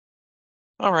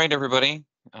All right, everybody.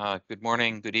 Good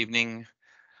morning, good evening.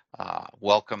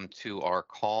 Welcome to our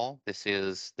call. This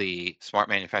is the Smart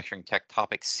Manufacturing Tech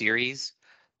Topic Series.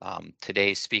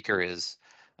 Today's speaker is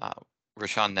uh,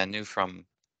 Roshan Nanu from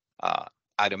uh,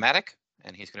 Aitomatic,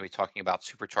 and he's going to be talking about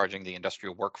supercharging the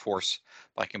industrial workforce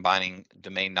by combining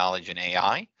domain knowledge and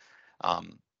AI.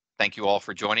 Thank you all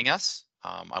for joining us.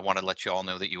 I want to let you all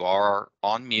know that you are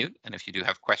on mute, and if you do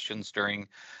have questions during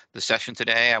the session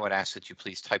today, I would ask that you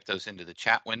please type those into the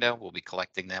chat window. We'll be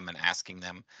collecting them and asking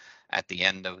them at the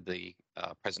end of the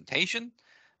presentation.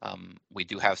 We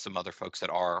do have some other folks that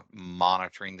are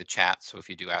monitoring the chat, so if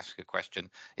you do ask a question,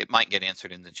 it might get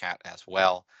answered in the chat as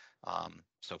well.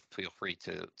 So feel free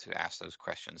to ask those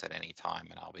questions at any time,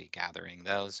 and I'll be gathering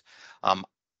those.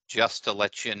 Just to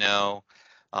let you know,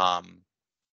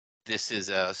 this is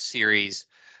a series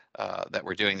that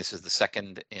we're doing. This is the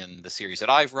second in the series that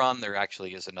I've run. There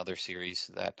actually is another series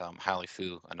that Hallie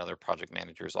Fu, another project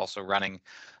manager, is also running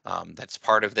that's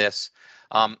part of this.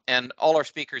 And all our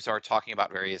speakers are talking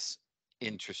about various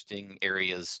interesting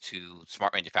areas to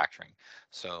smart manufacturing.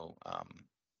 So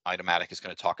Aitomatic is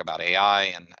going to talk about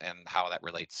AI and how that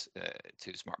relates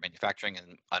to smart manufacturing,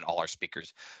 and all our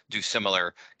speakers do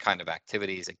similar kind of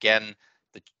activities. Again,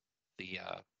 the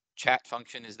chat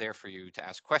function is there for you to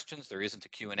ask questions. There isn't a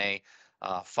Q&A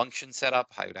function set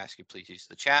up. I would ask you please use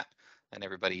the chat, and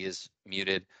everybody is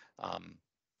muted.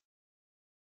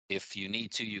 If you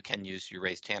need to, you can use your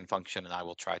raised hand function, and I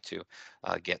will try to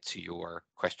get to your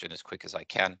question as quick as I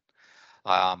can.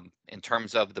 In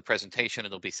terms of the presentation,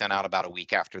 it'll be sent out about a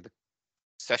week after the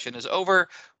session is over.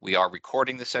 We are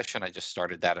recording the session. I just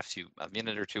started that a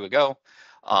minute or two ago.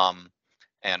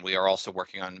 And we are also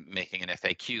working on making an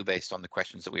FAQ based on the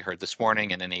questions that we heard this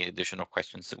morning and any additional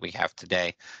questions that we have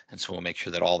today. And so we'll make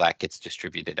sure that all that gets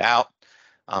distributed out.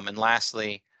 And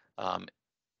lastly,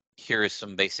 here is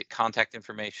some basic contact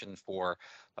information for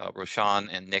Roshan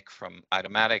and Nick from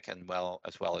Aitomatic, and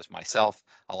as well as myself.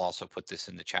 I'll also put this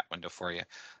in the chat window for you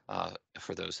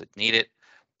for those that need it.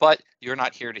 But you're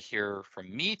not here to hear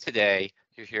from me today.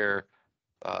 You're here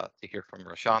to hear from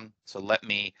Roshan. So let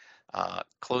me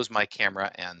close my camera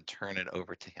and turn it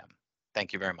over to him.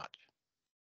 Thank you very much.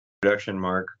 Introduction,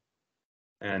 Mark.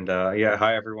 And yeah,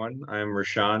 hi everyone. I'm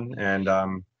Roshan, and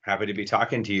I'm happy to be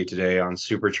talking to you today on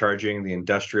supercharging the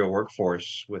industrial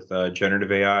workforce with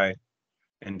generative AI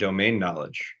and domain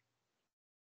knowledge.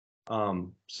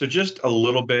 So just a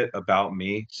little bit about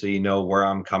me, so you know where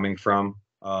I'm coming from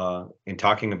in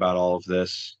talking about all of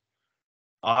this.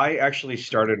 I actually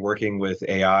started working with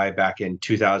AI back in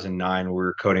 2009. We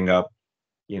were coding up,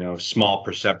 small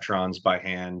perceptrons by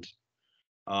hand.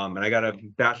 And I got a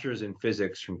bachelor's in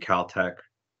physics from Caltech,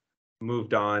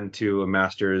 moved on to a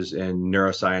master's in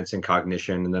neuroscience and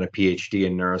cognition, and then a PhD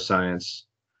in neuroscience.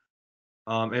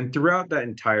 And throughout that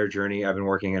entire journey, I've been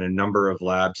working in a number of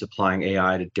labs applying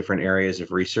AI to different areas of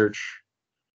research.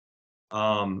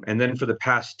 And then for the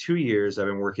past 2 years, I've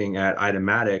been working at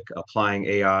Aitomatic applying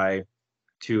AI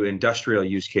to industrial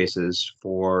use cases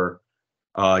for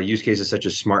use cases such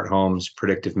as smart homes,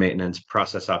 predictive maintenance,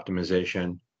 process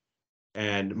optimization,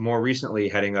 and more recently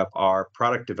heading up our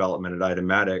product development at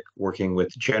Aitomatic, working with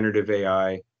generative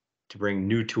AI to bring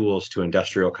new tools to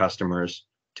industrial customers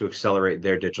to accelerate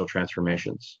their digital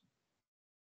transformations.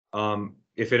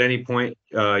 If at any point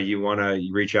you want to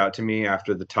reach out to me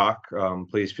after the talk,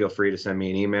 please feel free to send me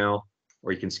an email,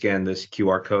 or you can scan this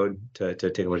QR code to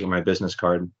take a look at my business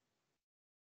card.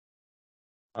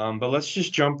 But let's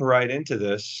just jump right into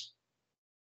this.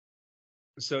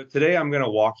 So today I'm going to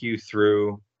walk you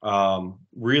through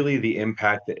really the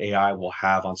impact that AI will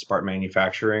have on smart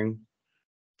manufacturing.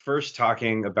 First,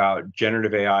 talking about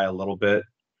generative AI a little bit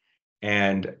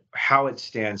and how it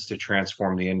stands to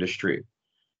transform the industry.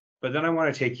 But then I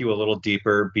want to take you a little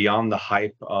deeper beyond the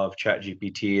hype of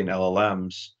ChatGPT and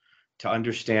LLMs to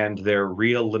understand their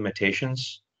real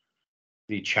limitations,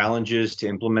 the challenges to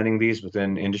implementing these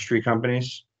within industry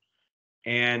companies,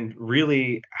 and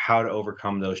really how to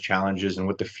overcome those challenges and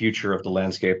what the future of the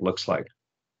landscape looks like.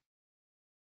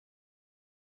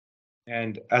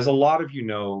 And as a lot of you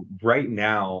know, right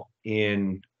now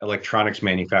in electronics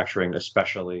manufacturing,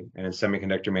 especially, and in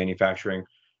semiconductor manufacturing,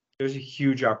 there's a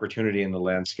huge opportunity in the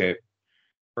landscape.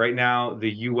 Right now,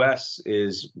 the US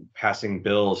is passing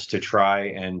bills to try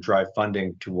and drive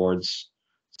funding towards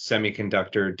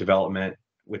semiconductor development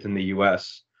within the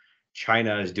US.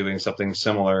 China is doing something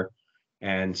similar,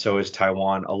 and so is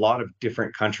Taiwan. A lot of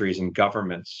different countries and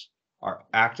governments are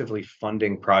actively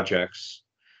funding projects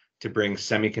to bring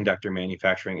semiconductor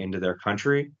manufacturing into their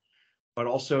country, but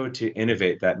also to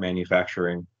innovate that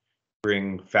manufacturing,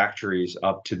 bring factories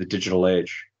up to the digital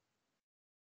age.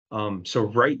 So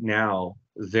right now,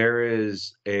 there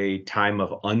is a time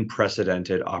of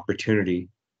unprecedented opportunity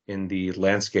in the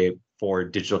landscape for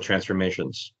digital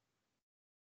transformations.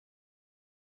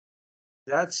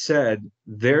 That said,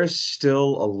 there's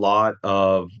still a lot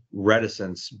of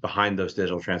reticence behind those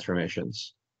digital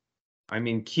transformations. I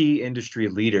mean, key industry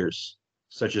leaders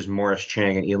such as Morris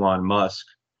Chang and Elon Musk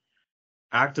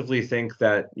actively think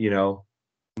that,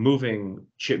 moving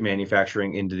chip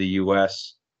manufacturing into the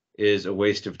US is a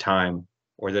waste of time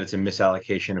or that it's a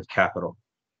misallocation of capital.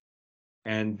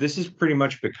 And this is pretty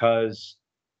much because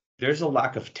there's a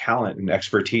lack of talent and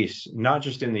expertise, not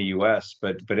just in the US,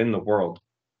 but in the world.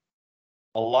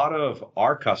 A lot of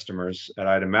our customers at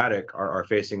Idomatic are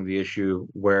facing the issue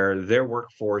where their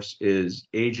workforce is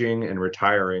aging and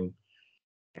retiring.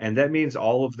 And that means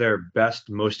all of their best,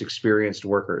 most experienced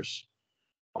workers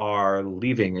are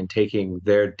leaving and taking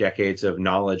their decades of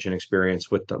knowledge and experience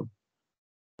with them,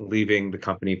 leaving the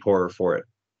company poorer for it.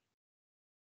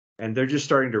 And they're just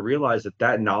starting to realize that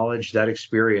that knowledge, that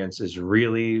experience is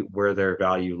really where their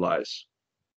value lies.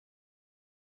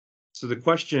 So the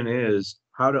question is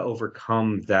how to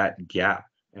overcome that gap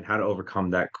and how to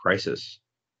overcome that crisis.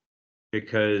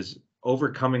 Because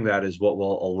overcoming that is what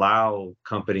will allow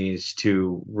companies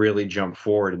to really jump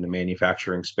forward in the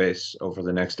manufacturing space over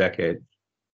the next decade.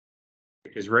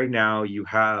 Because right now you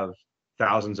have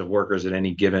thousands of workers at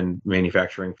any given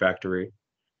manufacturing factory,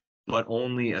 but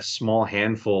only a small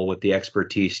handful with the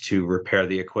expertise to repair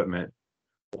the equipment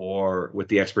or with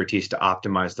the expertise to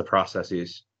optimize the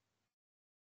processes.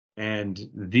 And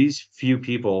these few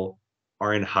people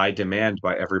are in high demand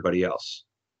by everybody else,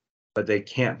 but they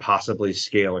can't possibly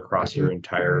scale across your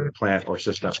entire plant or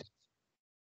system.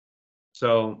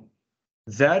 So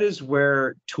that is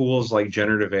where tools like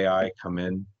generative AI come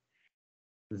in.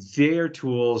 They are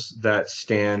tools that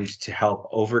stand to help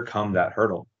overcome that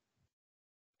hurdle.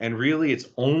 And really, it's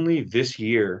only this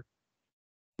year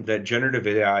that generative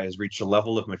AI has reached a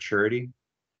level of maturity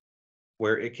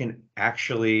where it can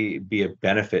actually be a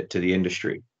benefit to the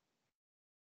industry,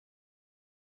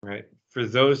 right? For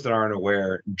those that aren't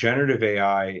aware, generative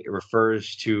AI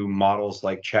refers to models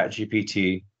like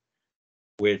ChatGPT,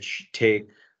 which take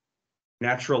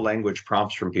natural language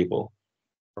prompts from people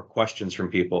or questions from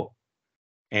people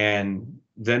and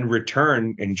then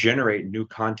return and generate new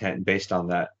content based on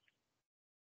that,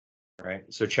 right?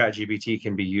 So ChatGPT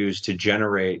can be used to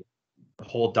generate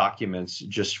whole documents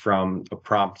just from a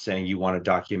prompt saying you want to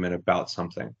document about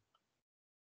something.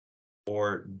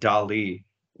 Or DALI,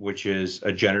 which is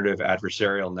a generative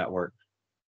adversarial network,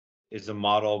 is a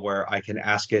model where I can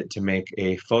ask it to make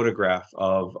a photograph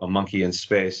of a monkey in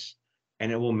space,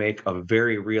 and it will make a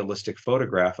very realistic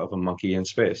photograph of a monkey in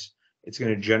space. It's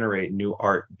going to generate new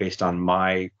art based on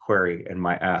my query and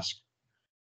my ask.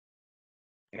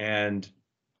 And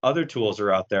other tools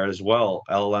are out there as well.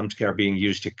 LLMs are being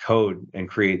used to code and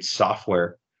create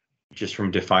software just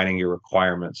from defining your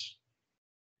requirements.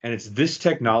 And it's this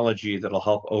technology that'll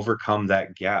help overcome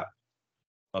that gap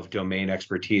of domain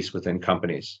expertise within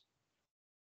companies.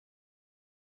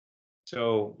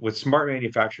 So with smart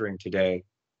manufacturing today,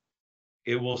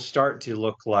 it will start to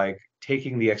look like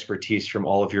taking the expertise from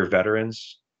all of your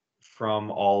veterans,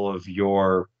 from all of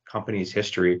your company's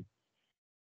history,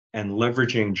 and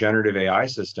leveraging generative AI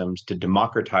systems to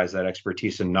democratize that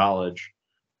expertise and knowledge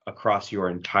across your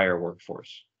entire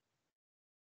workforce,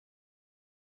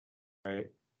 right?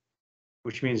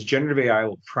 Which means generative AI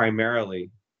will primarily,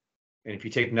 and if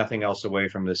you take nothing else away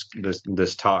from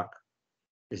this talk,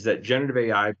 is that generative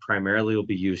AI primarily will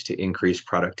be used to increase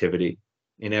productivity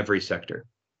in every sector.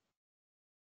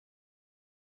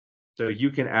 So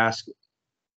you can ask,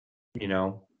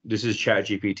 this is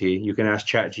ChatGPT. You can ask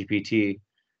ChatGPT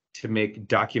to make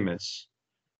documents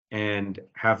and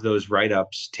have those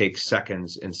write-ups take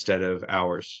seconds instead of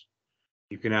hours.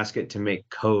 You can ask it to make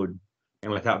code,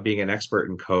 and without being an expert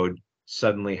in code,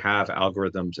 suddenly have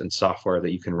algorithms and software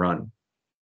that you can run.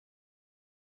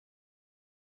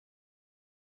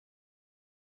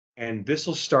 And this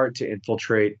will start to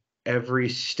infiltrate every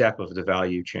step of the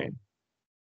value chain.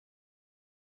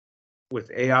 With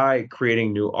AI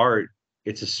creating new art,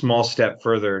 it's a small step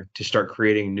further to start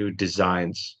creating new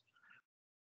designs,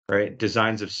 right?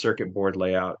 Designs of circuit board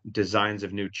layout, designs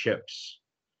of new chips,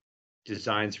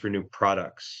 designs for new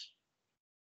products.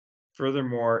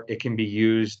 Furthermore, it can be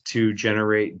used to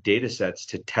generate data sets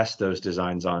to test those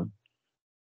designs on.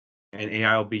 And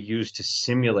AI will be used to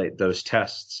simulate those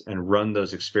tests and run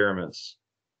those experiments.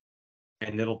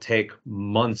 And it'll take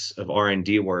months of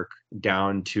R&D work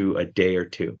down to a day or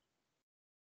two.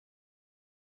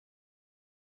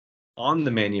 On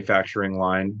the manufacturing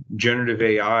line, generative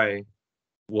AI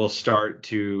will start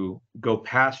to go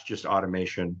past just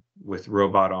automation with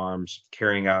robot arms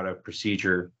carrying out a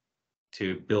procedure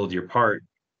to build your part.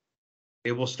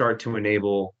 It will start to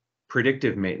enable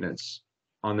predictive maintenance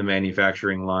on the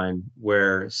manufacturing line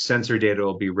where sensor data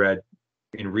will be read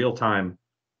in real time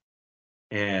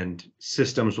and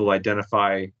systems will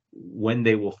identify when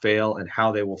they will fail and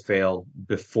how they will fail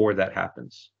before that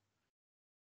happens.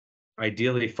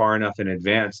 Ideally, far enough in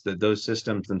advance that those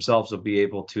systems themselves will be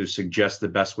able to suggest the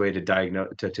best way to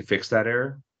diagnose to fix that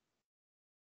error,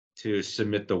 to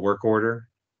submit the work order,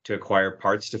 to acquire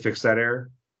parts to fix that error,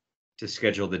 to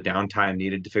schedule the downtime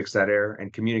needed to fix that error,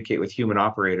 and communicate with human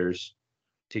operators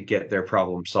to get their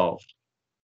problem solved.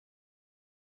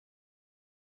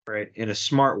 Right? In a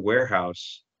smart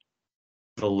warehouse,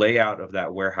 the layout of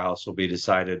that warehouse will be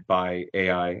decided by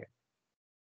AI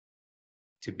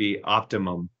to be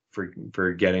optimum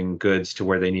for getting goods to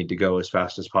where they need to go as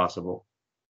fast as possible.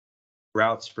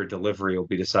 Routes for delivery will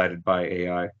be decided by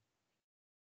AI.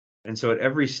 And so at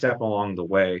every step along the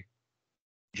way,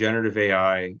 generative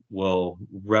AI will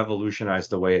revolutionize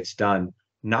the way it's done,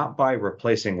 not by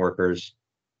replacing workers,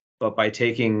 but by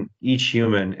taking each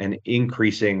human and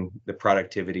increasing the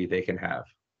productivity they can have.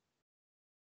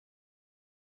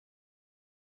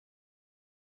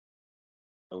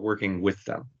 Working with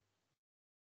them.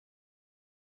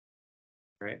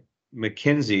 Right?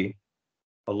 McKinsey,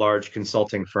 a large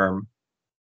consulting firm,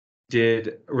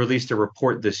 released a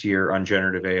report this year on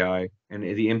generative AI and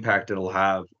the impact it'll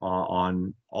have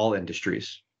on all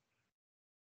industries.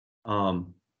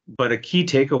 But a key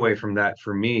takeaway from that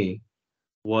for me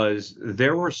was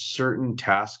there were certain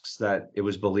tasks that it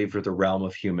was believed were the realm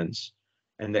of humans,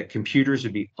 and that computers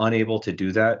would be unable to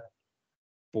do that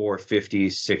for 50,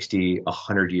 60,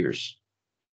 100 years.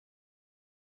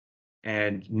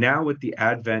 And now with the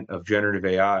advent of generative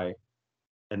AI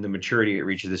and the maturity it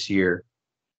reaches this year,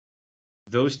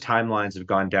 those timelines have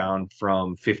gone down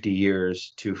from 50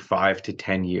 years to 5 to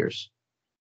 10 years,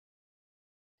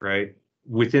 right?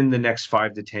 Within the next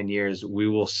 5 to 10 years, we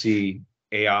will see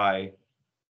AI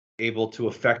able to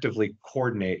effectively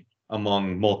coordinate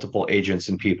among multiple agents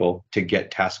and people to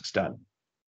get tasks done.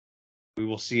 We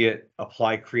will see it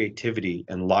apply creativity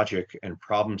and logic and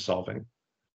problem solving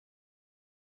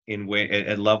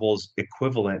at levels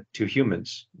equivalent to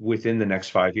humans within the next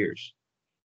 5 years.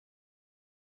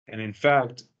 And in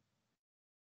fact,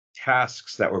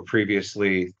 tasks that were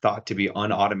previously thought to be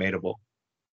unautomatable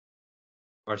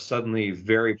are suddenly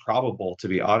very probable to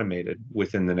be automated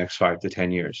within the next 5 to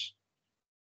 10 years,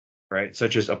 right?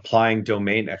 Such as applying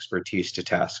domain expertise to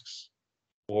tasks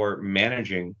or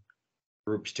managing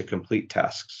groups to complete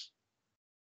tasks.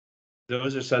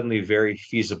 Those are suddenly very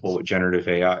feasible with generative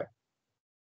AI.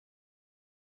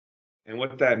 And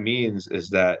what that means is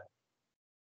that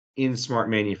in smart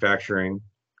manufacturing,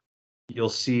 you'll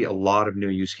see a lot of new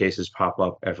use cases pop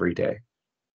up every day.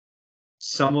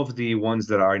 Some of the ones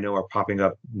that I know are popping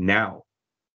up now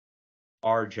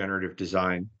are generative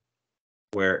design,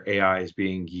 where AI is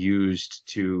being used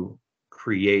to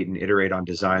create and iterate on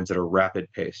designs at a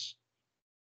rapid pace.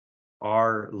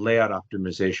 Are layout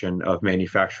optimization of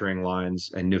manufacturing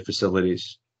lines and new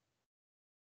facilities,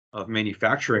 of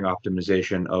manufacturing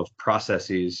optimization of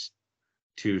processes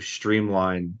to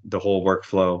streamline the whole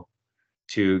workflow,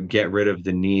 to get rid of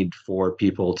the need for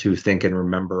people to think and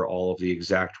remember all of the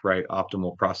exact right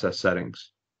optimal process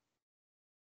settings.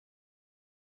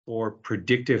 For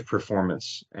predictive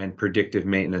performance and predictive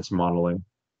maintenance modeling.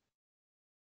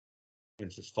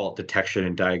 It's fault detection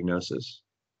and diagnosis.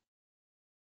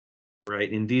 Right?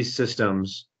 In these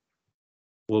systems,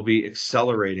 we'll be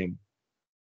accelerating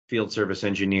field service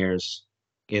engineers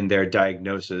in their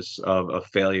diagnosis of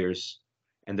failures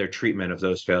and their treatment of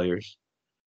those failures,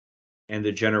 and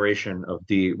the generation of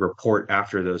the report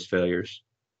after those failures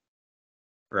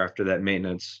or after that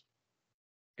maintenance.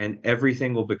 And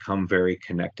everything will become very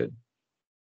connected.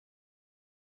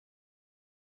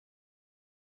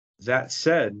 That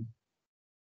said,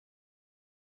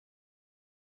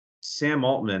 Sam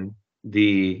Altman,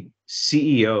 the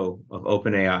CEO of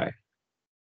OpenAI,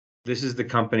 this is the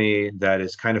company that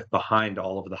is kind of behind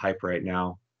all of the hype right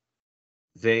now.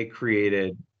 They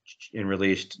created and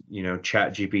released,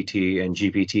 ChatGPT and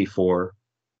GPT-4,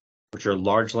 which are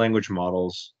large language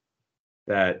models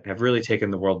that have really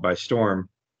taken the world by storm.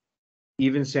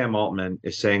 Even Sam Altman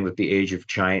is saying that the age of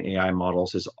giant AI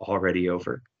models is already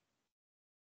over.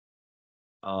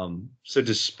 So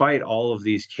despite all of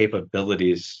these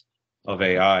capabilities of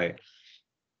AI,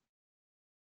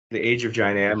 the age of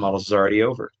giant AI models is already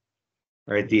over.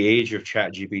 Right? The age of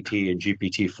ChatGPT and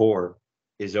GPT-4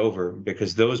 is over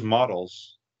because those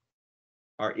models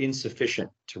are insufficient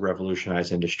to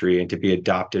revolutionize industry and to be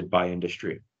adopted by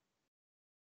industry.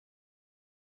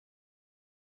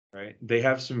 Right? They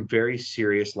have some very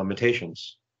serious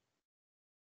limitations.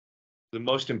 The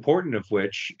most important of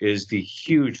which is the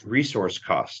huge resource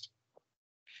cost.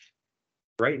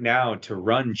 Right now, to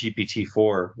run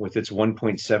GPT-4 with its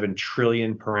 1.7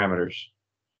 trillion parameters,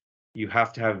 you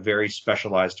have to have very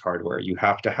specialized hardware. You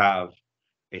have to have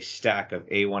a stack of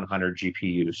A100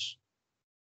 GPUs,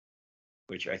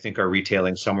 which I think are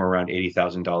retailing somewhere around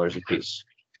 $80,000 a piece.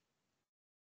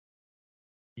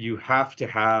 You have to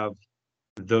have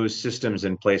those systems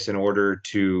in place in order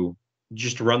to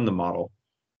just run the model.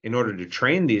 In order to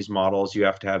train these models, you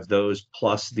have to have those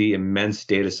plus the immense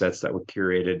data sets that were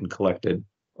curated and collected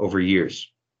over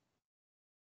years.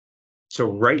 So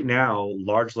right now,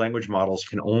 large language models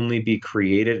can only be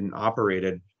created and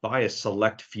operated by a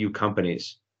select few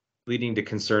companies, leading to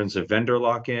concerns of vendor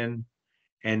lock-in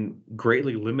and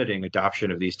greatly limiting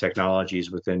adoption of these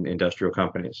technologies within industrial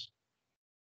companies.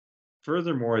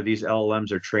 Furthermore, these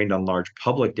LLMs are trained on large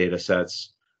public data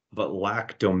sets, but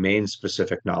lack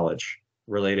domain-specific knowledge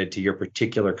related to your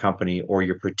particular company or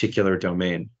your particular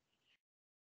domain.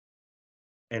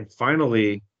 And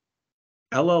finally,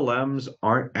 LLMs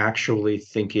aren't actually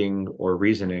thinking or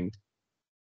reasoning.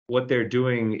 What they're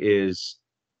doing is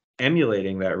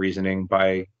emulating that reasoning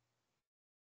by,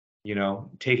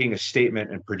 taking a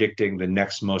statement and predicting the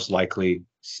next most likely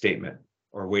statement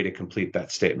or way to complete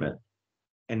that statement.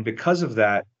 And because of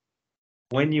that,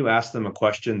 when you ask them a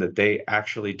question that they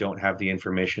actually don't have the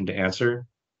information to answer,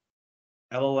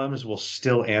 LLMs will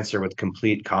still answer with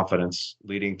complete confidence,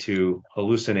 leading to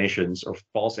hallucinations or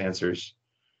false answers.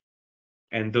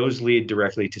 And those lead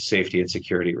directly to safety and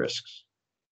security risks.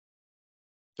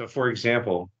 So, for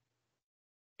example,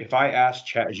 if I ask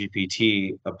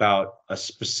ChatGPT about a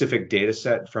specific data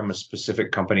set from a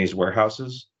specific company's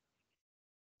warehouses,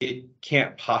 it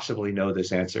can't possibly know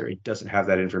this answer. It doesn't have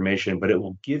that information, but it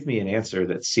will give me an answer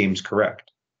that seems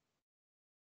correct.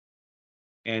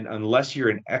 And unless you're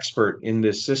an expert in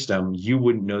this system, you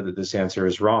wouldn't know that this answer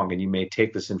is wrong. And you may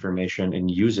take this information and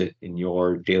use it in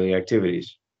your daily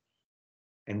activities.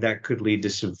 And that could lead to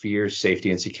severe safety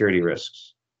and security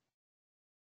risks.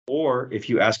 Or if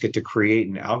you ask it to create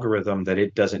an algorithm that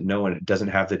it doesn't know and it doesn't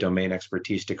have the domain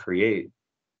expertise to create,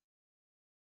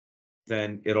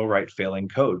 then it'll write failing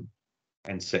code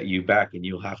and set you back and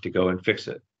you'll have to go and fix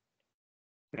it.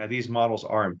 Now, these models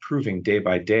are improving day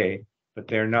by day, but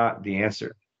they're not the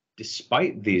answer.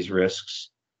 Despite these risks,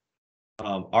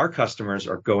 our customers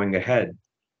are going ahead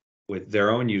with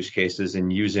their own use cases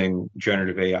and using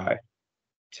generative AI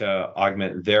to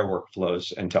augment their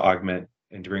workflows and to augment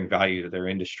and to bring value to their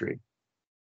industry.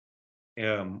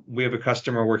 We have a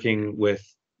customer working with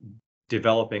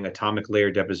developing atomic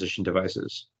layer deposition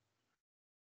devices.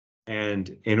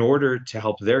 And in order to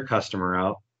help their customer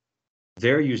out,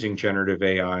 they're using generative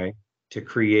AI to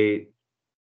create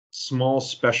small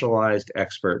specialized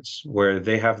experts where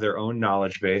they have their own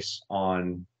knowledge base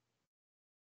on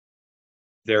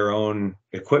their own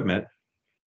equipment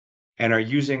and are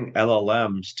using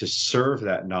LLMs to serve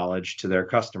that knowledge to their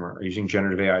customer, or using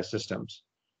generative AI systems.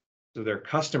 So their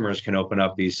customers can open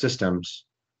up these systems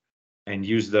and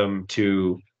use them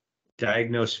to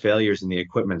diagnose failures in the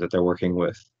equipment that they're working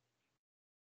with,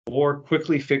 or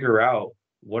quickly figure out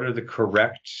what are the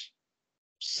correct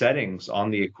settings on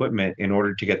the equipment in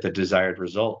order to get the desired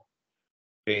result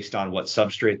based on what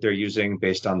substrate they're using,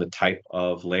 based on the type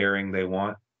of layering they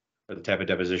want, or the type of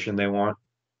deposition they want.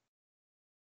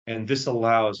 And this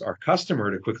allows our customer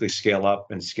to quickly scale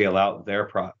up and scale out their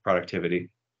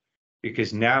productivity.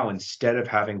 Because now, instead of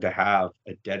having to have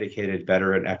a dedicated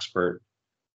veteran expert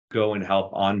go and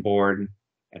help onboard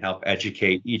and help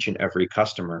educate each and every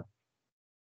customer,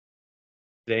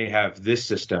 they have this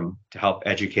system to help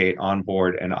educate,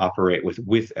 onboard, and operate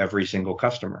with every single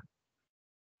customer.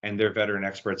 And their veteran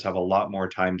experts have a lot more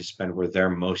time to spend where they're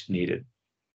most needed.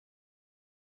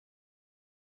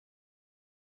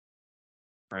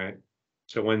 Right?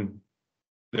 So when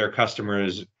their customer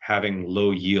is having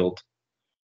low yield,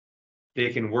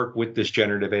 they can work with this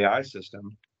generative AI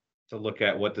system to look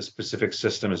at what the specific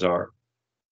systems are.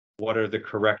 What are the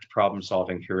correct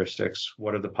problem-solving heuristics?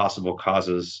 What are the possible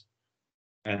causes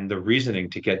and the reasoning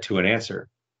to get to an answer?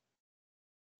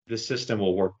 This system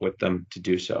will work with them to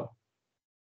do so.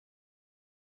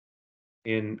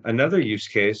 In another use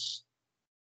case,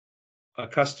 a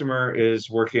customer is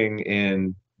working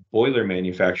in boiler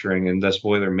manufacturing and thus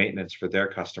boiler maintenance for their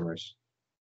customers.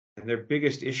 And their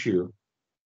biggest issue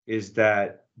is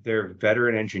that their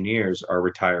veteran engineers are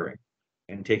retiring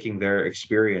and taking their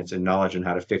experience and knowledge on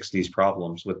how to fix these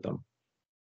problems with them.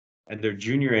 and their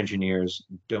junior engineers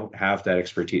don't have that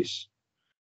expertise,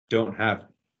 don't have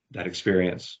that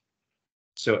experience.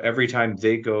 So every time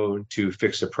they go to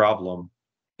fix a problem,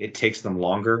 it takes them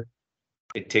longer,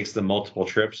 it takes them multiple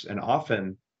trips, and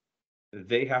often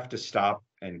they have to stop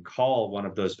and call one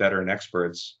of those veteran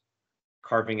experts,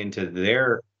 carving into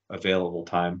their available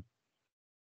time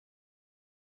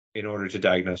in order to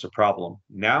diagnose a problem.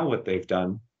 Now, what they've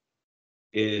done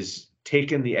is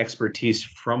taken the expertise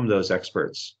from those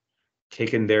experts,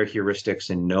 taken their heuristics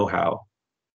and know how,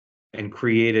 and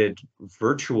created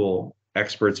virtual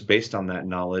experts based on that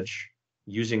knowledge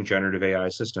using generative AI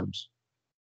systems.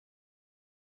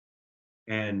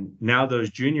 And now, those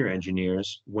junior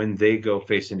engineers, when they go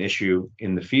face an issue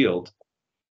in the field,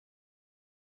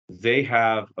 they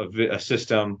have a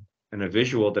system and a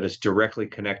visual that is directly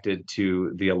connected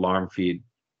to the alarm feed,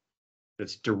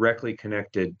 that's directly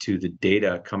connected to the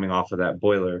data coming off of that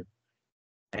boiler.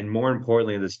 And more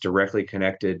importantly, that's directly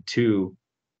connected to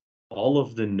all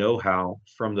of the know-how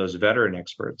from those veteran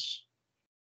experts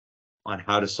on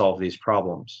how to solve these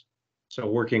problems. So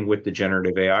working with the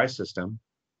generative AI system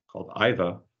called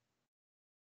IVA,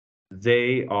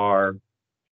 they are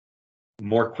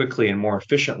more quickly and more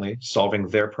efficiently solving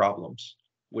their problems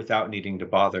without needing to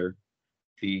bother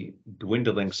the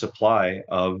dwindling supply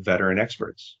of veteran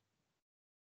experts.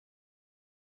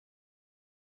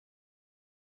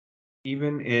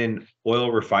 Even in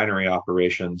oil refinery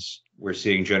operations, we're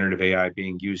seeing generative AI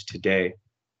being used today,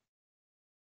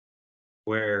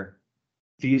 where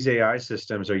these AI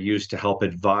systems are used to help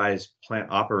advise plant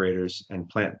operators and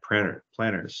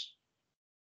planners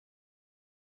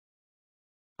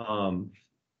um,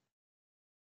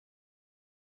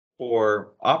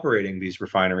 for operating these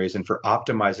refineries and for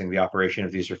optimizing the operation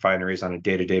of these refineries on a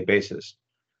day-to-day basis.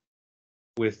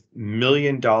 With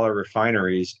million-dollar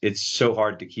refineries, it's so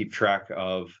hard to keep track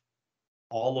of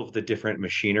all of the different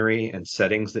machinery and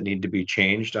settings that need to be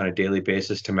changed on a daily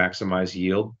basis to maximize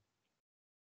yield,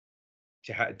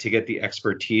 to get the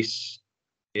expertise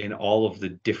in all of the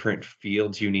different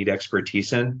fields you need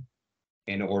expertise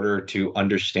in order to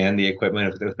understand the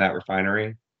equipment of that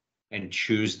refinery and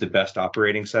choose the best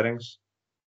operating settings.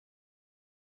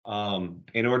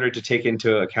 In order to take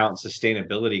into account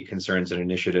sustainability concerns and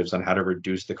initiatives on how to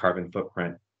reduce the carbon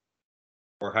footprint,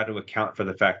 or how to account for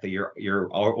the fact that your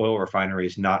oil refinery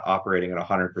is not operating at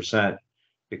 100%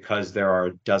 because there are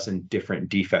a dozen different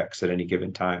defects at any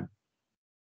given time.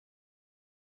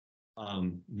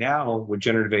 Now, with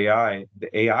generative AI,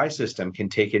 the AI system can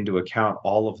take into account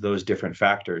all of those different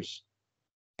factors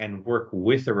and work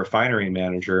with a refinery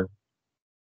manager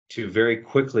to very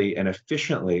quickly and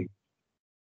efficiently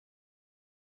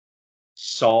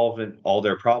solve all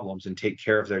their problems and take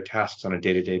care of their tasks on a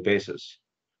day-to-day basis.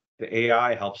 The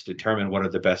AI helps determine what are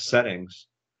the best settings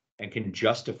and can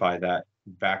justify that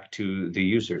back to the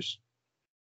users.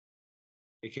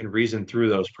 It can reason through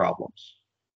those problems.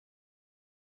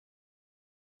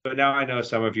 But now I know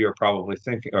some of you are probably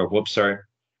thinking, oh, whoops, sorry.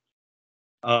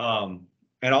 And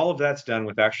all of that's done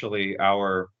with actually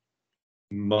our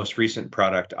most recent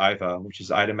product, IVA, which is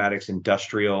Itematics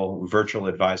Industrial Virtual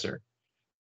Advisor,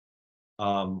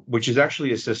 which is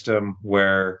actually a system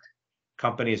where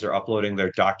companies are uploading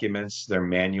their documents, their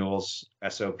manuals,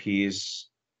 SOPs,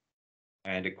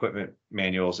 and equipment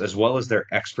manuals, as well as their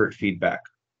expert feedback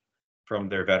from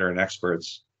their veteran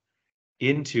experts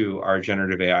into our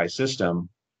generative AI system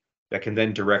that can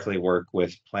then directly work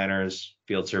with planners,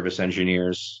 field service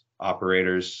engineers,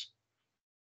 operators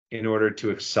in order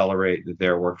to accelerate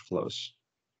their workflows.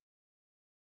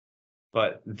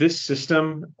 But this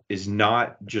system is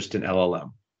not just an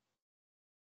LLM.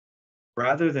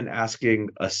 Rather than asking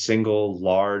a single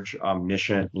large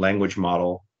omniscient language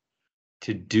model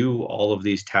to do all of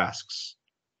these tasks,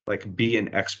 like be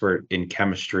an expert in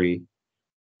chemistry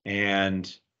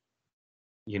and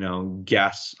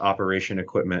gas operation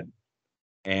equipment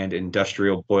and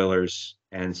industrial boilers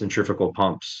and centrifugal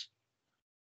pumps,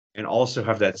 and also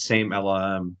have that same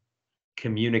LLM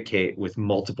communicate with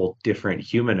multiple different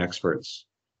human experts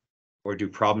or do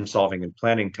problem solving and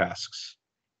planning tasks.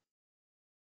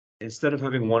 Instead of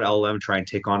having one LLM try and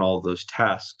take on all of those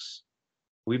tasks,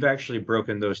 we've actually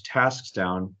broken those tasks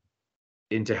down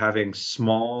into having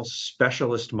small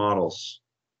specialist models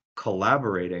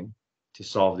collaborating to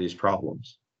solve these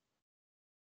problems.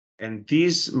 And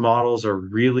these models are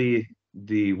really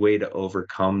the way to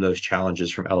overcome those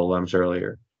challenges from LLMs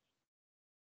earlier.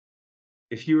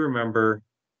 If you remember,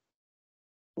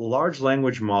 large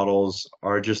language models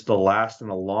are just the last in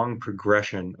a long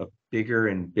progression of bigger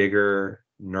and bigger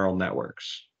neural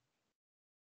networks.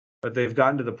 But they've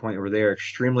gotten to the point where they are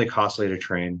extremely costly to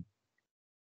train.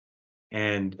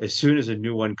 And as soon as a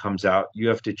new one comes out, you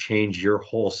have to change your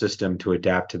whole system to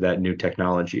adapt to that new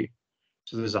technology.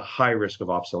 So there's a high risk of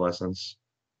obsolescence.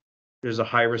 There's a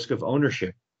high risk of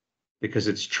ownership because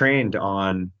it's trained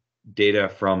on data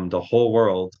from the whole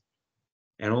world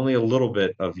and only a little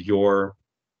bit of your,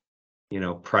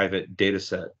 private data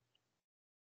set.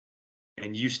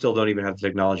 And you still don't even have the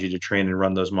technology to train and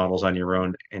run those models on your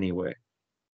own anyway.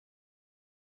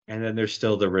 And then there's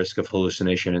still the risk of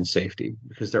hallucination and safety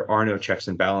because there are no checks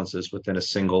and balances within a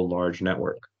single large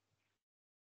network.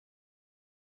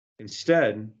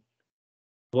 Instead,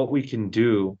 what we can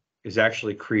do is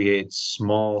actually create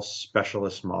small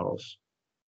specialist models.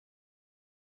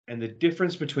 And the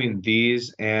difference between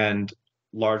these and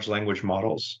large language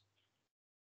models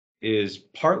is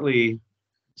partly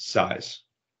size,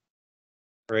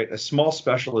 right? A small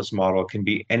specialist model can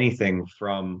be anything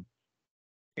from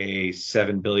a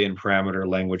 7 billion parameter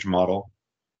language model,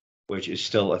 which is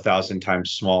still 1,000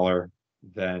 times smaller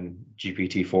than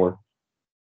GPT-4,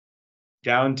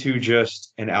 down to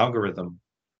just an algorithm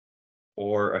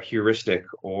or a heuristic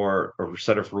or a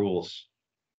set of rules.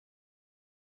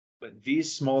 But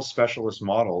these small specialist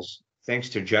models, thanks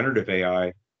to generative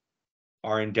AI,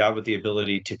 are endowed with the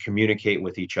ability to communicate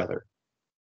with each other.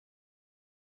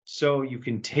 So you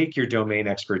can take your domain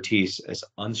expertise as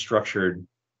unstructured,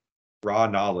 raw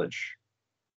knowledge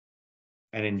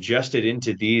and ingest it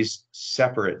into these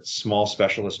separate small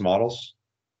specialist models,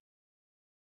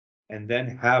 and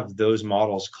then have those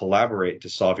models collaborate to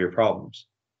solve your problems.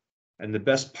 And the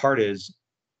best part is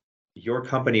your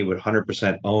company would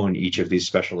 100% own each of these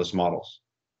specialist models.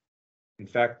 In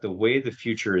fact, the way the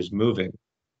future is moving,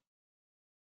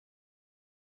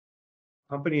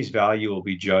 companies' value will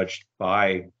be judged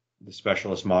by the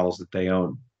specialist models that they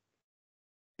own.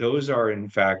 Those are, in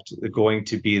fact, going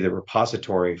to be the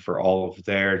repository for all of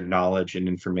their knowledge and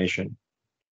information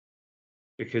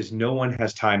because no one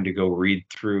has time to go read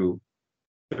through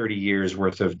 30 years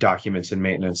worth of documents and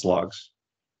maintenance logs.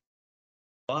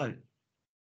 But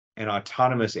an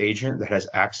autonomous agent that has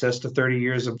access to 30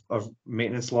 years of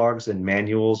maintenance logs and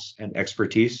manuals and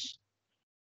expertise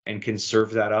and can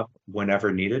serve that up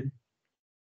whenever needed,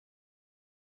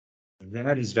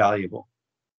 that is valuable.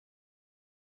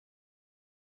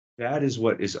 That is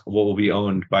what will be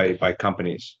owned by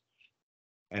companies.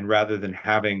 And rather than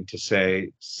having to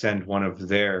say, send one of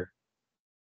their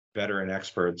veteran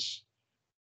experts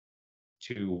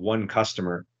to one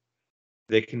customer,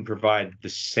 they can provide the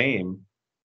same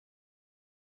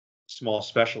small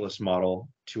specialist model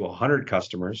to 100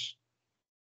 customers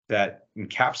that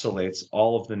encapsulates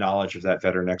all of the knowledge of that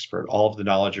veteran expert, all of the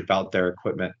knowledge about their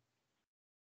equipment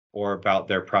or about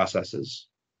their processes.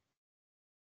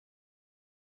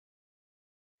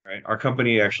 Right? Our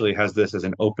company actually has this as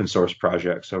an open source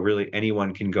project. So really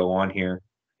anyone can go on here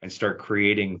and start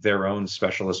creating their own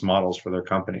specialist models for their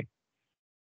company.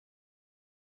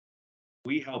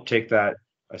 We help take that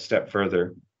a step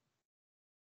further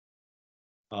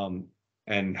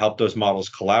and help those models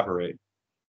collaborate.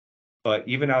 But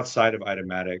even outside of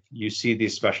Aitomatic, you see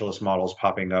these specialist models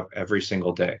popping up every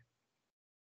single day.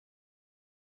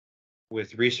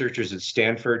 With researchers at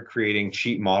Stanford creating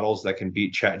cheat models that can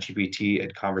beat ChatGPT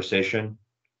at conversation,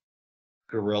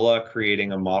 Gorilla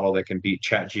creating a model that can beat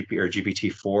ChatGPT or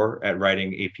GPT-4 at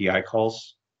writing API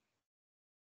calls,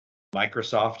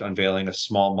 Microsoft unveiling a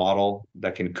small model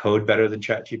that can code better than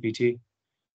ChatGPT.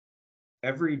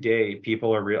 Every day,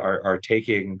 people are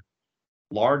taking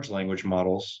large language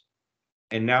models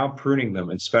and now pruning them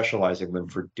and specializing them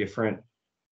for different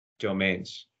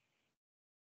domains.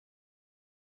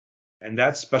 And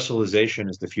that specialization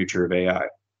is the future of AI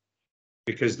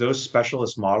because those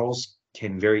specialist models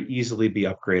can very easily be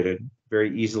upgraded,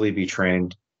 very easily be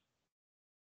trained,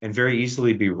 and very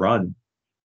easily be run.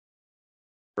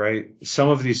 Right? Some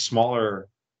of these smaller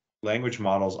language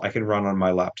models I can run on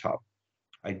my laptop.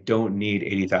 I don't need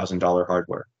 $80,000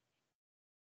 hardware,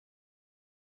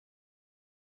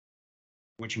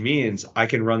 which means I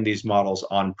can run these models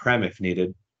on-prem if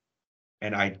needed,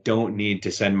 and I don't need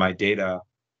to send my data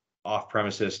off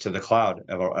premises to the cloud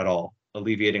at all,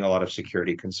 alleviating a lot of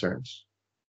security concerns.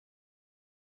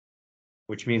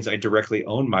 Which means I directly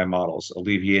own my models,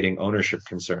 alleviating ownership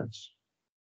concerns.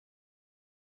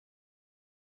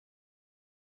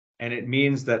 And it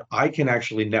means that I can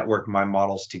actually network my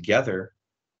models together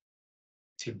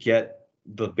to get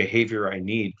the behavior I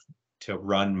need to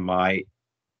run my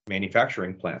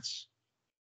manufacturing plants.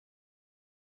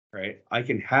 Right? I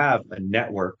can have a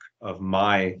network of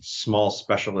my small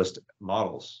specialist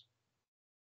models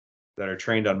that are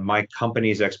trained on my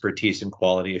company's expertise in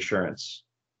quality assurance,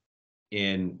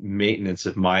 in maintenance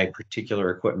of my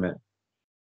particular equipment,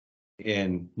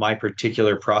 in my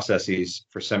particular processes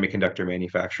for semiconductor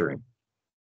manufacturing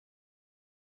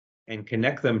and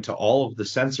connect them to all of the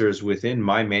sensors within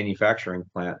my manufacturing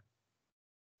plant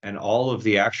and all of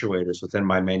the actuators within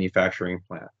my manufacturing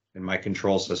plant and my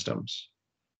control systems,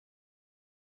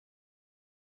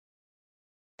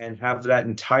 and have that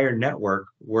entire network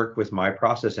work with my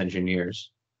process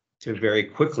engineers to very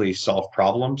quickly solve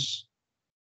problems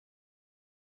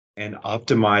and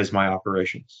optimize my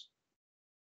operations.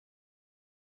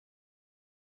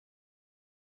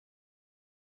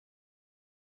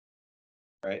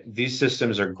 Right? These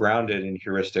systems are grounded in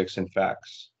heuristics and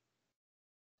facts,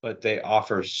 but they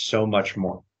offer so much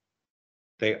more.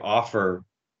 They offer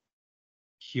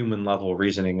human level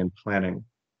reasoning and planning.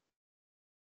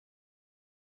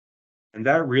 And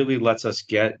that really lets us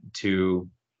get to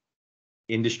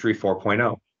Industry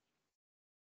 4.0,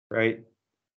 right?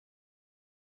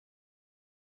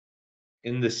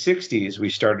 In the 60s, we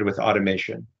started with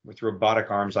automation, with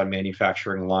robotic arms on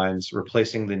manufacturing lines,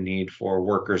 replacing the need for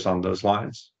workers on those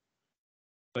lines.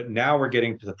 But now we're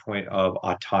getting to the point of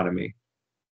autonomy,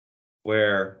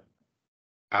 where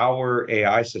our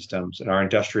AI systems and our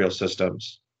industrial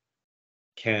systems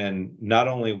can not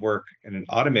only work in an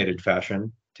automated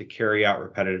fashion to carry out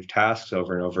repetitive tasks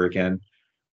over and over again,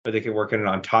 but they can work in an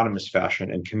autonomous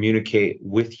fashion and communicate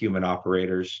with human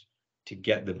operators to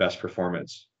get the best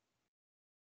performance.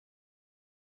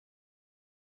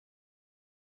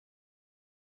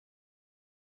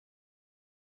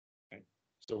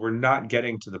 So we're not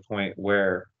getting to the point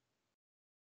where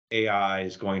AI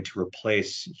is going to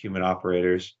replace human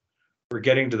operators. We're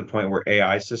getting to the point where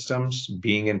AI systems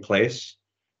being in place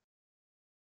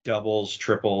doubles,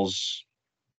 triples,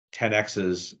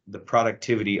 10x's the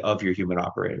productivity of your human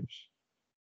operators.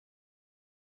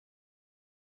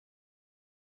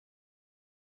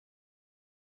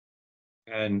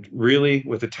 And really,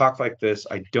 with a talk like this,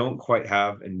 I don't quite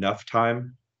have enough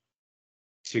time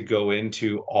to go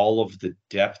into all of the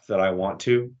depth that I want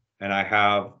to. And I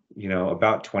have,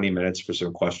 about 20 minutes for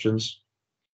some questions.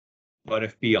 But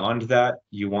if beyond that,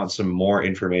 you want some more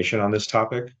information on this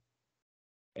topic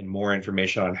and more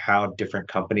information on how different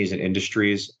companies and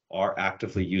industries are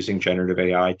actively using generative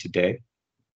AI today,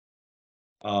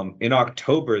 in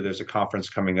October, there's a conference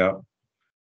coming up,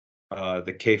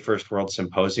 the K First World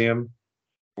Symposium,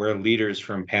 where leaders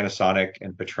from Panasonic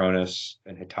and Petronas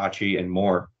and Hitachi and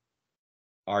more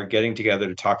are getting together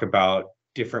to talk about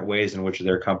different ways in which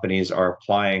their companies are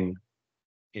applying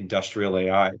industrial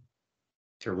AI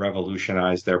to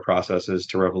revolutionize their processes,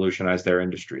 to revolutionize their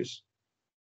industries.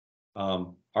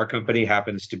 Our company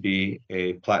happens to be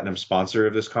a platinum sponsor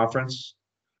of this conference,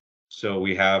 so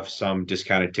we have some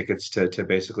discounted tickets to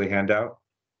basically hand out.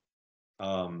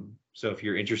 So if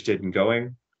you're interested in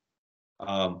going,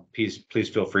 please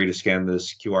feel free to scan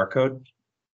this QR code,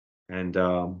 and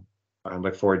I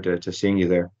look forward to seeing you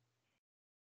there.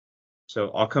 So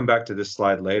I'll come back to this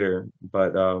slide later,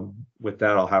 but with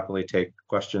that, I'll happily take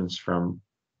questions from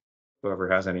whoever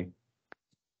has any.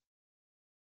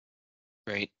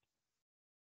 Great.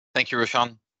 Thank you,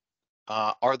 Roshan.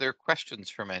 Are there questions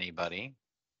from anybody?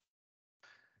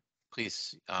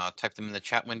 Please type them in the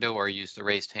chat window or use the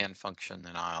raised hand function,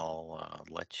 and I'll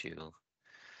let you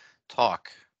talk.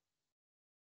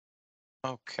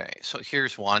 Okay, so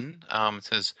here's one. It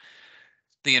says,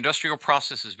 the industrial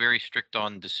process is very strict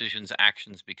on decisions,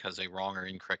 actions, because a wrong or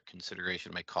incorrect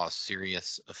consideration may cause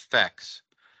serious effects.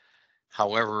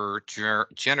 However,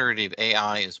 generative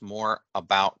AI is more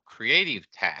about creative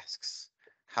tasks.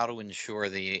 How to ensure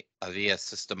the AVIA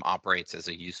system operates as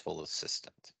a useful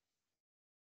assistant?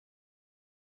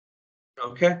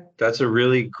 Okay, that's a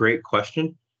really great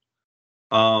question.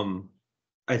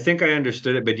 I think I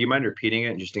understood it, but do you mind repeating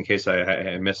it just in case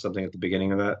I missed something at the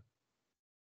beginning of that?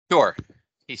 Sure.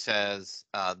 He says,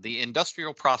 the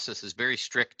industrial process is very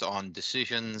strict on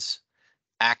decisions,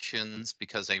 actions,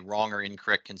 because a wrong or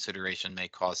incorrect consideration may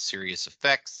cause serious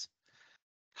effects.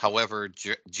 However,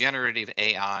 generative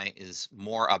AI is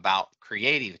more about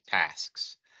creative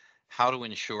tasks. How to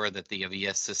ensure that the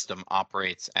AVS system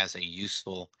operates as a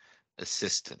useful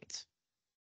assistant?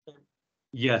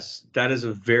 Yes, that is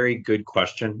a very good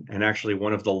question, and actually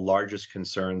one of the largest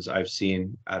concerns I've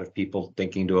seen out of people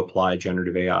thinking to apply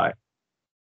generative AI.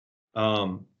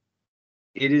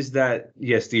 It is that,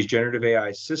 yes, these generative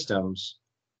AI systems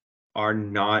are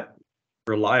not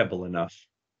reliable enough.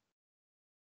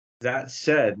 That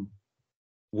said,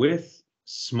 with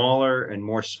smaller and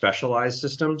more specialized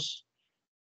systems,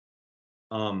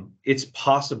 it's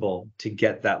possible to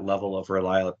get that level of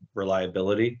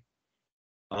reliability.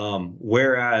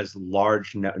 Whereas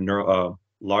large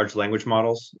language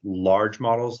models, large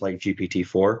models like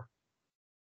GPT-4,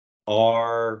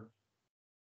 are,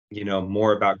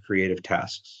 more about creative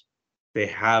tasks. They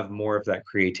have more of that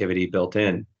creativity built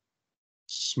in.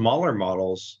 Smaller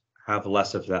models have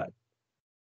less of that.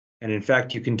 And in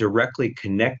fact, you can directly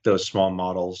connect those small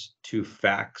models to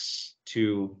facts,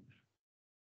 to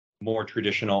more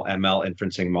traditional ML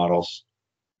inferencing models,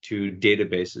 to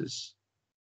databases,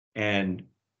 and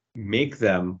make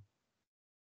them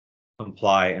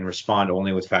comply and respond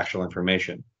only with factual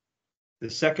information. The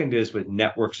second is with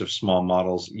networks of small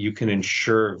models, you can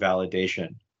ensure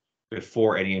validation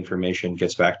before any information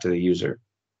gets back to the user,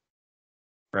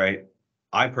 right?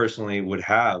 I personally would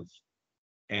have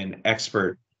an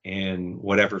expert in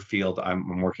whatever field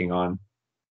I'm working on,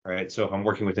 right? So if I'm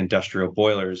working with industrial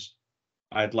boilers,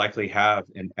 I'd likely have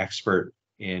an expert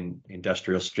in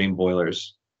industrial steam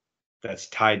boilers that's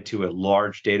tied to a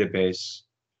large database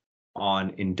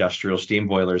on industrial steam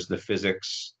boilers, the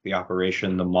physics, the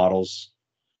operation, the models,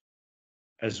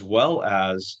 as well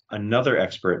as another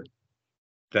expert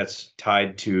that's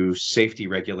tied to safety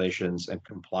regulations and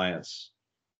compliance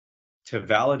to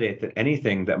validate that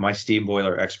anything that my steam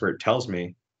boiler expert tells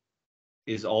me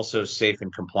is also safe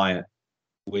and compliant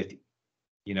with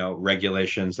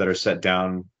regulations that are set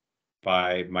down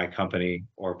by my company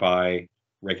or by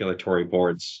regulatory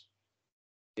boards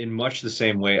in much the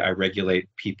same way I regulate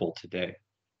people today,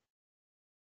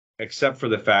 except for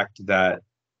the fact that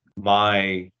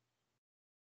my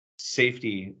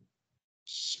safety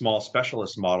small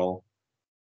specialist model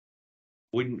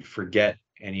wouldn't forget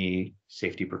any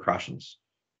safety precautions.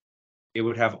 It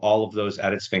would have all of those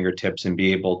at its fingertips and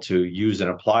be able to use and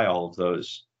apply all of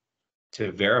those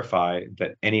to verify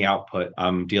that any output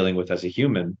I'm dealing with as a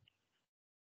human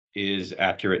is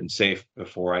accurate and safe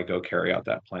before I go carry out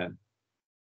that plan.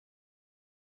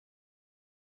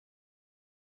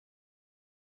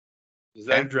 Does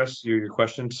that Okay. address your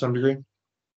question to some degree?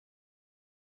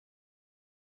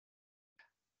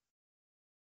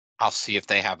 I'll see if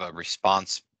they have a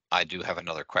response. I do have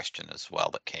another question as well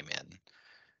that came in.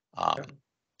 Yeah.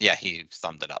 Yeah, he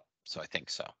thumbed it up, so I think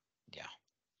so. Yeah.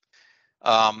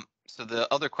 So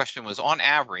the other question was, on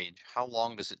average, how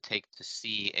long does it take to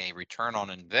see a return on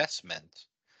investment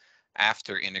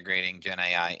after integrating Gen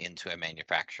AI into a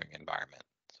manufacturing environment?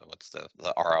 So what's the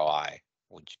ROI,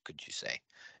 could you say?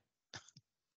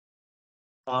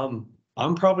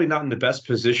 I'm probably not in the best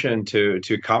position to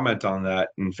comment on that.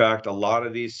 In fact, a lot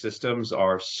of these systems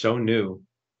are so new.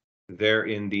 They're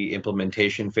in the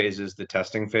implementation phases, the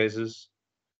testing phases.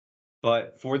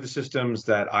 But for the systems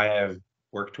that I have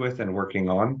worked with and working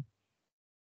on,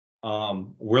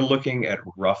 we're looking at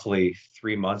roughly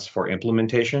 3 months for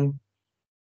implementation,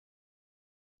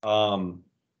 um,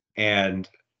 and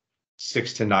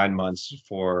 6 to 9 months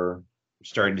for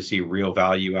starting to see real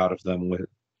value out of them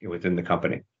within the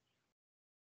company.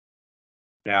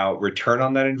 Now, return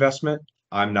on that investment,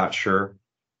 I'm not sure.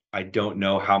 I don't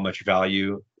know how much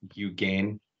value you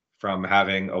gain from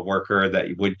having a worker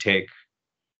that would take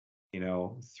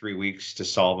 3 weeks to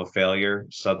solve a failure,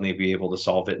 suddenly be able to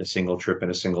solve it in a single trip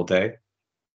in a single day.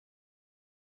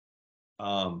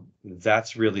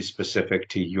 That's really specific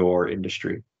to your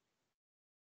industry.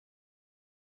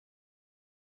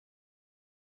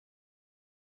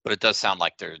 But it does sound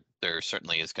like there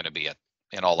certainly is going to be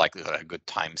in all likelihood, a good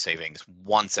time savings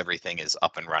once everything is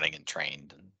up and running and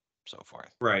trained and so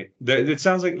forth. Right. It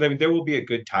sounds like, I mean, there will be a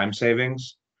good time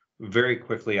savings very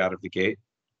quickly out of the gate.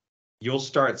 You'll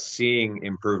start seeing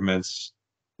improvements,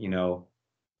 you know,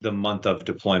 the month of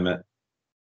deployment,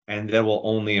 and that will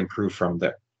only improve from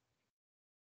there.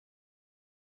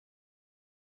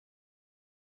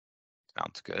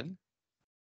 Sounds good.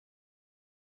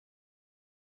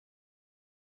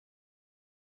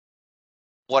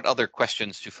 What other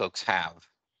questions do folks have?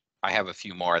 I have a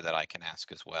few more that I can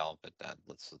ask as well, but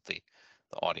let's let the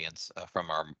audience from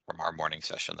our morning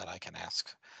session that I can ask.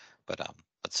 But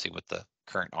let's see what the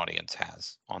current audience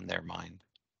has on their mind.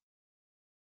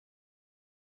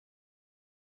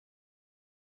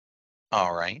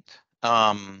 All right.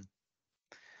 How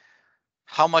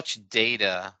much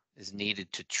data is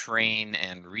needed to train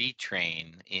and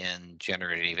retrain in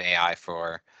generative AI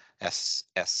for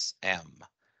SSM?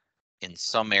 In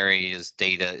some areas,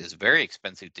 data is very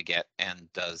expensive to get,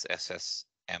 and does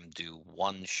SSM do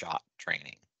one-shot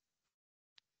training?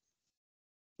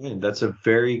 That's a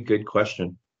very good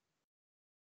question.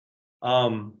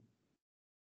 Um,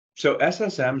 so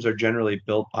SSMs are generally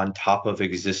built on top of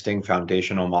existing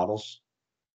foundational models.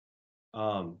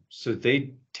 So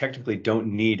they technically don't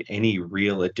need any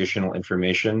real additional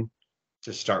information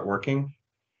to start working.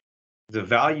 The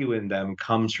value in them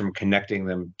comes from connecting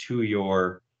them to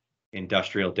your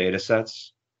industrial data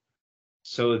sets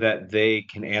so that they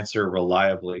can answer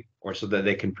reliably or so that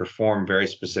they can perform very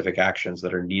specific actions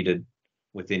that are needed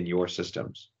within your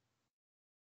systems.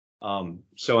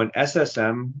 So an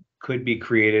SSM could be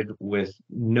created with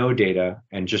no data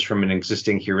and just from an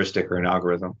existing heuristic or an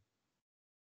algorithm.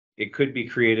 It could be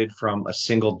created from a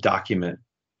single document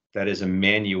that is a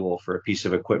manual for a piece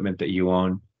of equipment that you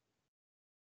own,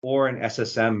 or an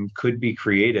SSM could be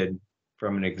created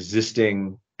from an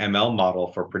existing ML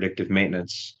model for predictive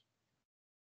maintenance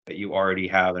that you already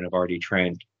have and have already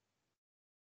trained.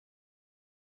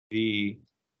 The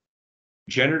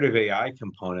generative AI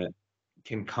component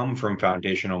can come from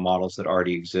foundational models that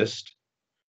already exist.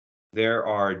 There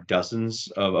are dozens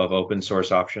of open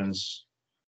source options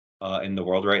in the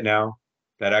world right now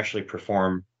that actually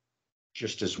perform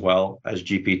just as well as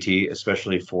GPT,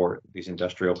 especially for these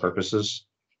industrial purposes,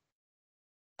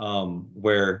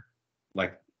 where,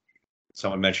 like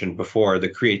someone mentioned before, the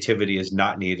creativity is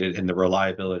not needed and the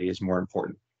reliability is more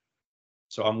important.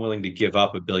 So I'm willing to give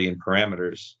up a billion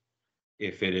parameters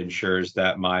if it ensures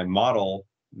that my model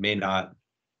may not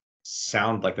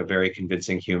sound like a very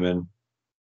convincing human,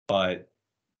 but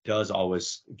does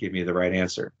always give me the right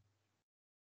answer.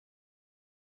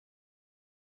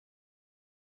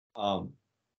 Um,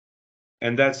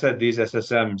 and that said, these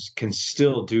SSMs can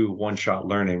still do one-shot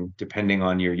learning depending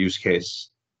on your use case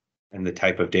and the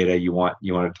type of data you want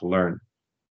it to learn.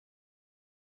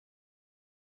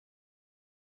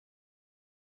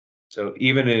 So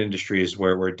even in industries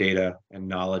where data and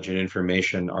knowledge and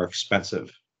information are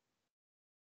expensive,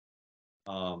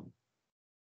 um,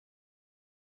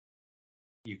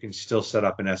 you can still set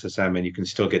up an SSM and you can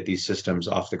still get these systems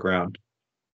off the ground.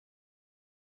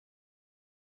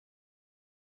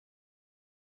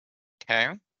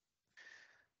 Okay.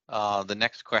 The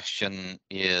next question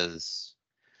is,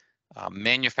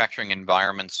 manufacturing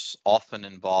environments often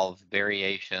involve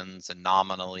variations,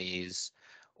 anomalies,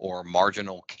 or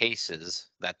marginal cases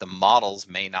that the models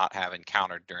may not have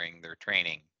encountered during their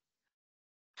training.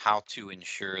 How to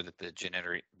ensure that the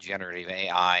generative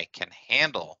AI can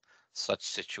handle such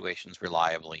situations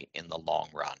reliably in the long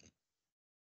run?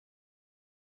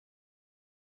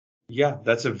 Yeah,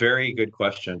 that's a very good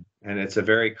question, and it's a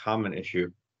very common issue.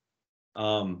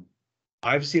 Um,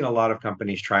 I've seen a lot of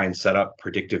companies try and set up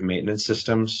predictive maintenance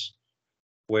systems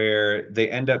where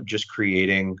they end up just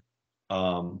creating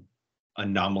um,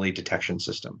 anomaly detection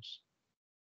systems.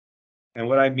 And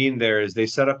what I mean there is they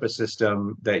set up a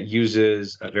system that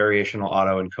uses a variational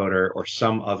autoencoder or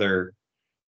some other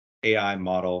AI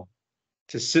model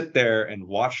to sit there and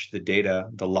watch the data,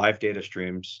 the live data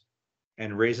streams,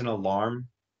 and raise an alarm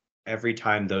every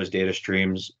time those data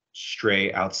streams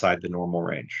stray outside the normal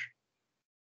range.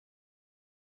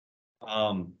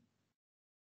 Um,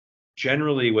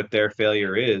 Generally, what their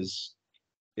failure is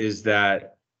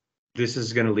that this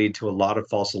is going to lead to a lot of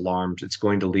false alarms. It's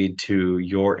going to lead to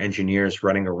your engineers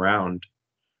running around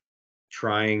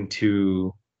trying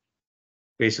to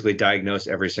basically diagnose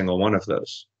every single one of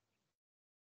those.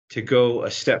 To go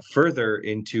a step further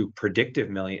into predictive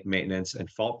maintenance and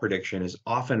fault prediction is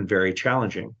often very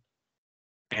challenging.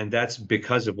 And that's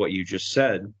because of what you just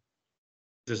said.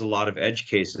 There's a lot of edge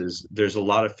cases. There's a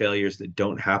lot of failures that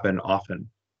don't happen often,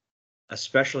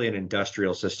 especially in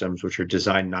industrial systems, which are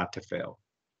designed not to fail.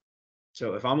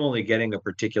 So if I'm only getting a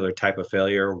particular type of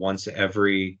failure once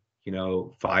every,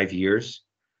 5 years,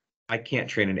 I can't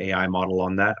train an AI model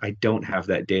on that. I don't have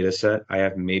that data set. I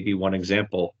have maybe one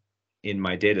example in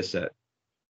my data set.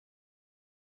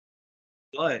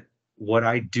 But what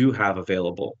I do have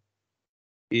available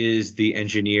is the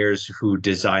engineers who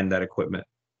designed that equipment.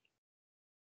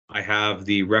 I have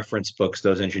the reference books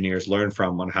those engineers learn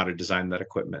from on how to design that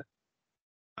equipment.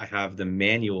 I have the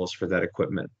manuals for that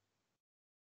equipment.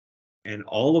 And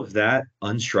all of that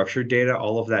unstructured data,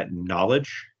 all of that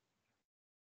knowledge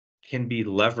can be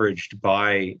leveraged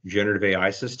by generative AI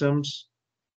systems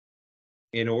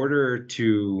in order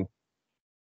to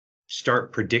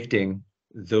start predicting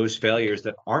those failures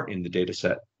that aren't in the data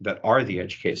set, that are the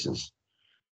edge cases.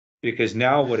 Because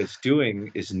now what it's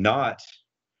doing is not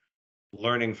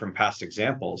learning from past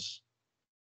examples,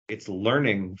 it's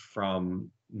learning from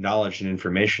knowledge and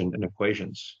information and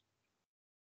equations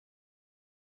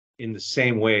in the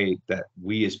same way that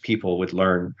we as people would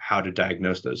learn how to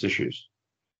diagnose those issues.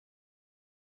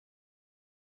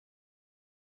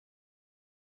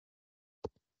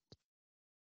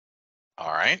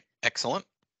 All right, excellent.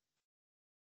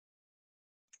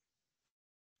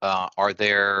 Are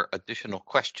there additional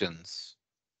questions?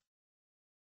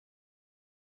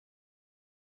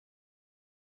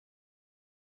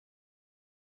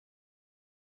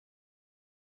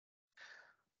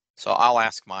 So I'll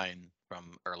ask mine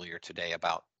from earlier today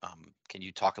about, can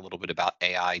you talk a little bit about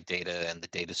AI data and the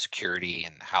data security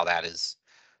and how that is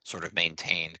sort of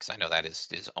maintained? Because I know that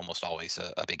is almost always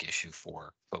a big issue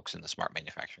for folks in the smart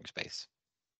manufacturing space.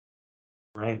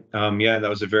 Right. Yeah, that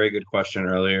was a very good question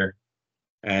earlier,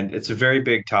 and it's a very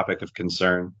big topic of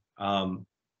concern.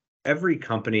 Every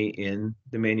company in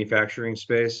the manufacturing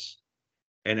space,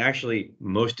 and actually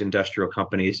most industrial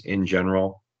companies in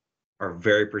general, are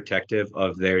very protective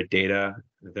of their data,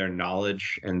 their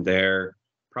knowledge, and their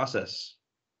process,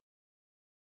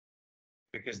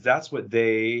 because that's what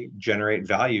they generate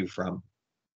value from,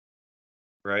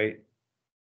 right?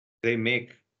 They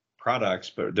make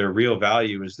products, but their real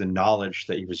value is the knowledge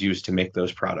that was used to make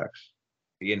those products,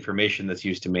 the information that's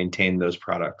used to maintain those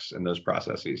products and those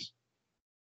processes.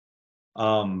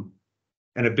 Um,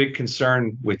 and a big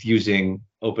concern with using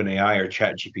OpenAI or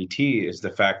ChatGPT is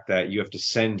the fact that you have to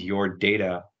send your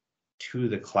data to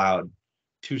the cloud,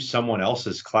 to someone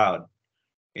else's cloud,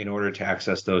 in order to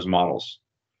access those models,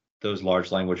 those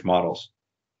large language models.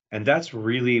 And that's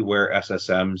really where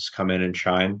SSMs come in and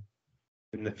shine.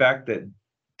 And the fact that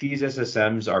these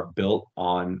SSMs are built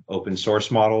on open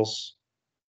source models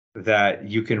that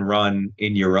you can run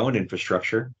in your own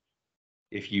infrastructure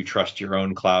if you trust your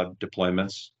own cloud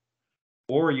deployments,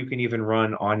 or you can even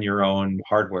run on your own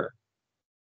hardware,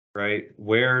 right?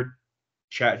 Where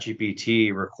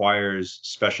ChatGPT requires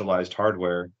specialized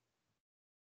hardware,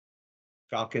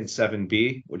 Falcon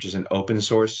 7B, which is an open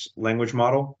source language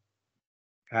model,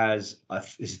 is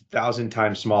 1,000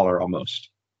 times smaller almost,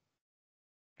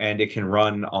 and it can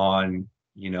run on,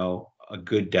 a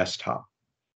good desktop.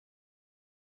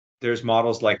 There's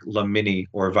models like Lamini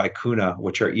or Vicuna,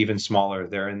 which are even smaller.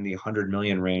 They're in the 100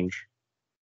 million range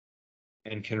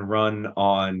and can run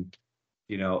on,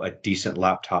 a decent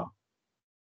laptop.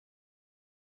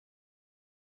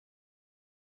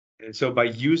 And so by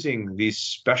using these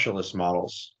specialist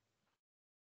models,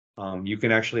 you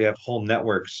can actually have whole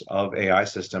networks of AI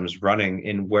systems running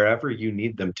in wherever you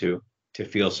need them to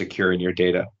feel secure in your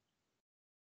data.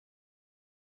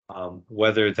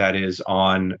 Whether that is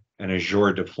on an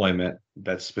Azure deployment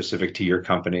that's specific to your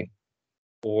company,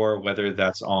 or whether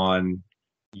that's on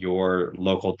your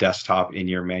local desktop in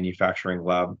your manufacturing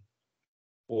lab,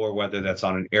 or whether that's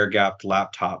on an air-gapped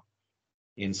laptop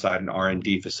inside an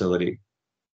R&D facility.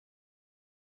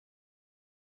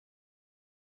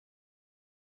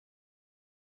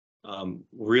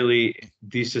 Really,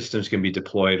 these systems can be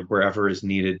deployed wherever is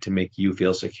needed to make you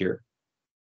feel secure.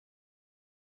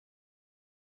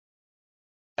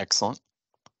 Excellent.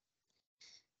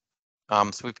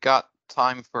 So we've got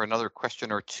time for another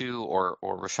question or two, or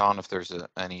Roshan, if there's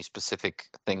any specific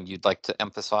thing you'd like to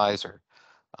emphasize or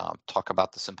talk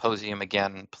about the symposium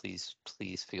again, please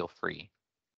feel free.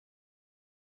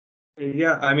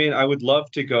 Yeah, I mean, I would love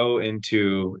to go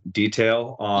into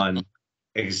detail on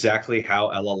exactly how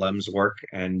LLMs work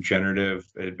and generative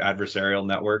adversarial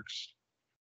networks,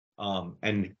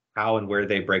 and how and where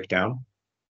they break down.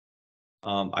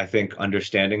 I think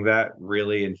understanding that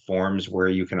really informs where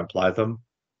you can apply them.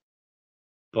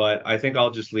 But I think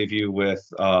I'll just leave you with,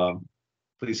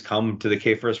 please come to the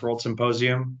K First World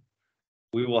Symposium.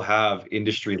 We will have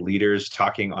industry leaders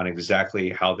talking on exactly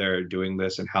how they're doing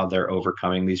this and how they're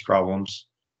overcoming these problems.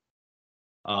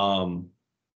 Um,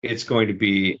 it's going to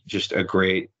be just a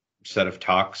great set of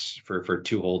talks for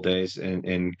 2 whole days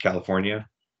in California.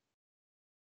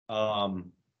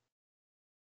 Um,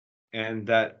 and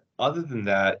that other than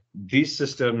that, these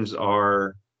systems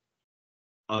are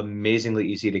amazingly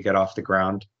easy to get off the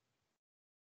ground.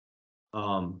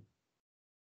 Um,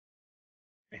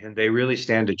 and they really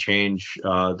stand to change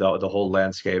the whole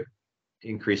landscape,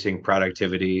 increasing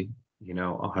productivity,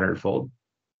 100-fold.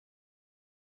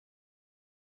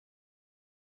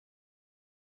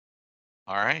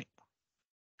 All right.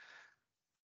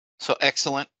 So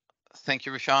excellent. Thank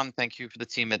you, Roshan. Thank you for the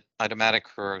team at Aitomatic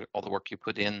for all the work you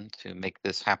put in to make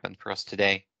this happen for us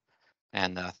today.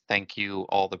 And thank you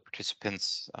all the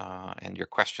participants and your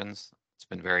questions. It's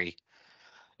been very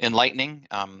enlightening.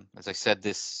 As I said,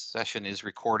 this session is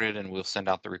recorded and we'll send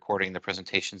out the recording, the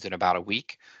presentations in about a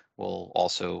week. We'll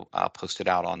also post it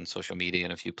out on social media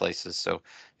in a few places. So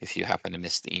if you happen to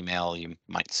miss the email, you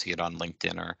might see it on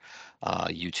LinkedIn or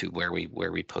YouTube where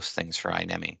we post things for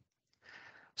iNEMI.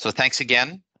 So thanks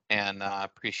again, and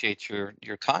appreciate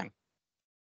your time.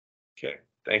 Okay.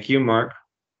 Thank you, Mark.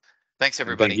 Thanks, And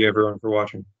thank everybody. you, everyone, for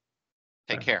watching.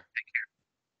 Take Bye. care.